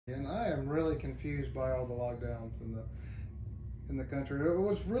And I am really confused by all the lockdowns in the country.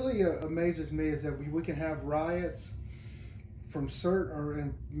 What really amazes me is that we can have riots from certain or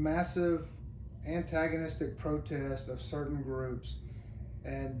in massive antagonistic protest of certain groups,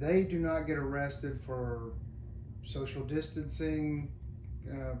 and they do not get arrested for social distancing,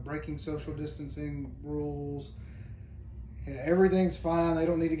 breaking social distancing rules. Yeah, everything's fine. They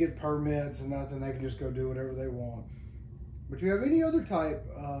don't need to get permits and nothing. They can just go do whatever they want. But you have any other type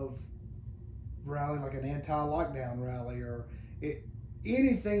of rally, like an anti-lockdown rally, or it,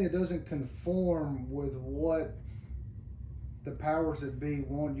 anything that doesn't conform with what the powers that be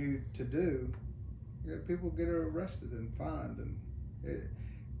want you to do, people get arrested and fined. And it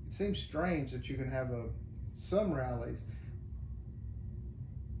seems strange that you can have some rallies,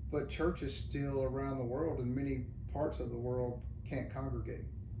 but churches still around the world in many parts of the world can't congregate.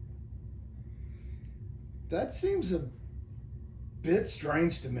 That seems a bit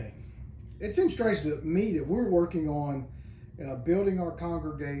strange to me. It seems strange to me that we're working on building our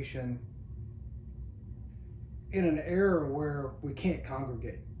congregation in an era where we can't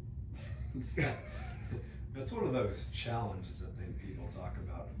congregate. It's one of those challenges I think people talk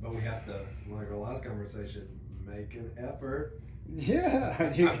about, but we have to, like our last conversation, make an effort.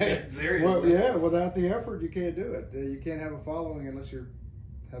 Yeah, you can't. Seriously. Well, yeah, without the effort, you can't do it. You can't have a following unless you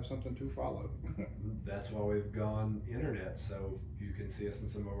have something to follow. That's why we've gone internet, so you can see us in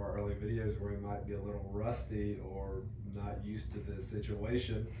some of our early videos where we might be a little rusty or not used to this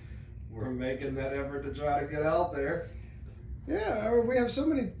situation. We're making that effort to try to get out there. Yeah, I mean, we have so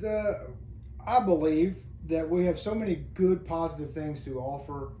many. I believe that we have so many good, positive things to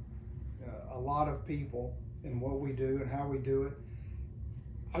offer a lot of people in what we do and how we do it.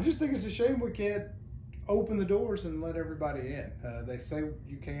 I just think it's a shame we can't open the doors and let everybody in. They say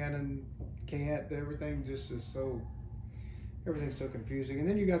you can and can't. Everything just is everything's so confusing. And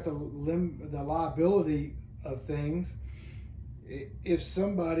then you got the liability of things. If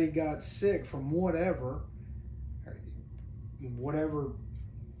somebody got sick from whatever it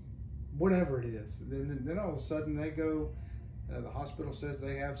is, then all of a sudden they go, the hospital says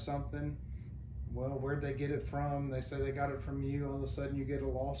they have something. Well, where'd they get it from? They say they got it from you. All of a sudden you get a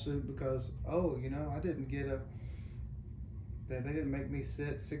lawsuit because, I didn't get they didn't make me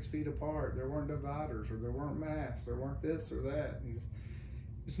sit 6 feet apart. There weren't dividers, or there weren't masks, there weren't this or that. And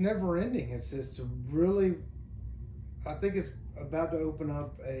it's never ending. It's just really, I think it's about to open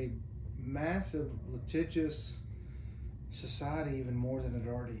up a massive litigious society even more than it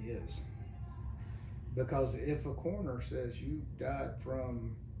already is. Because if a coroner says you died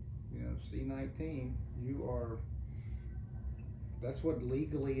from C19, that's what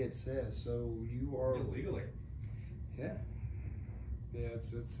legally it says. So you are illegally. Yeah.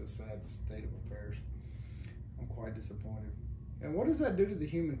 It's a sad state of affairs. I'm quite disappointed. And what does that do to the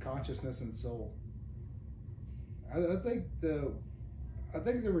human consciousness and soul? I think the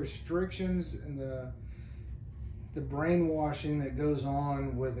restrictions and the brainwashing that goes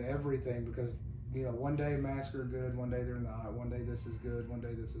on with everything, because one day masks are good, one day they're not, one day this is good, one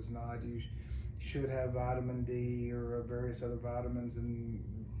day this is not. You should have vitamin D or various other vitamins, and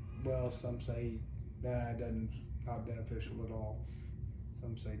some say it doesn't, not beneficial at all.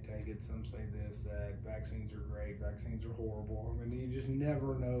 Some say take it, some say this, that. Vaccines are great, vaccines are horrible. I mean, you just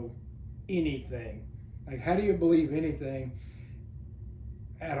never know anything. Like, how do you believe anything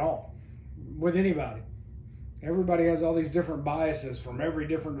at all with anybody? Everybody has all these different biases from every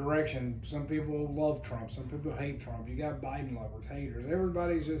different direction. Some people love Trump, some people hate Trump. You got Biden lovers, haters.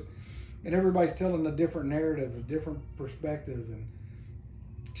 Everybody's telling a different narrative, a different perspective, and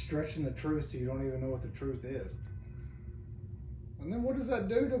stretching the truth till you don't even know what the truth is. And then what does that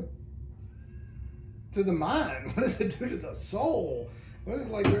do to the mind? What does it do to the soul?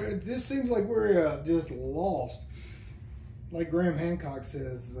 It just seems like we're just lost. Like Graham Hancock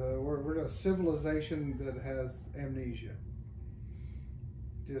says, we're a civilization that has amnesia.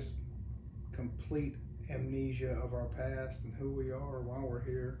 Just complete amnesia of our past and who we are, why we're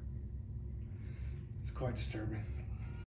here. It's quite disturbing.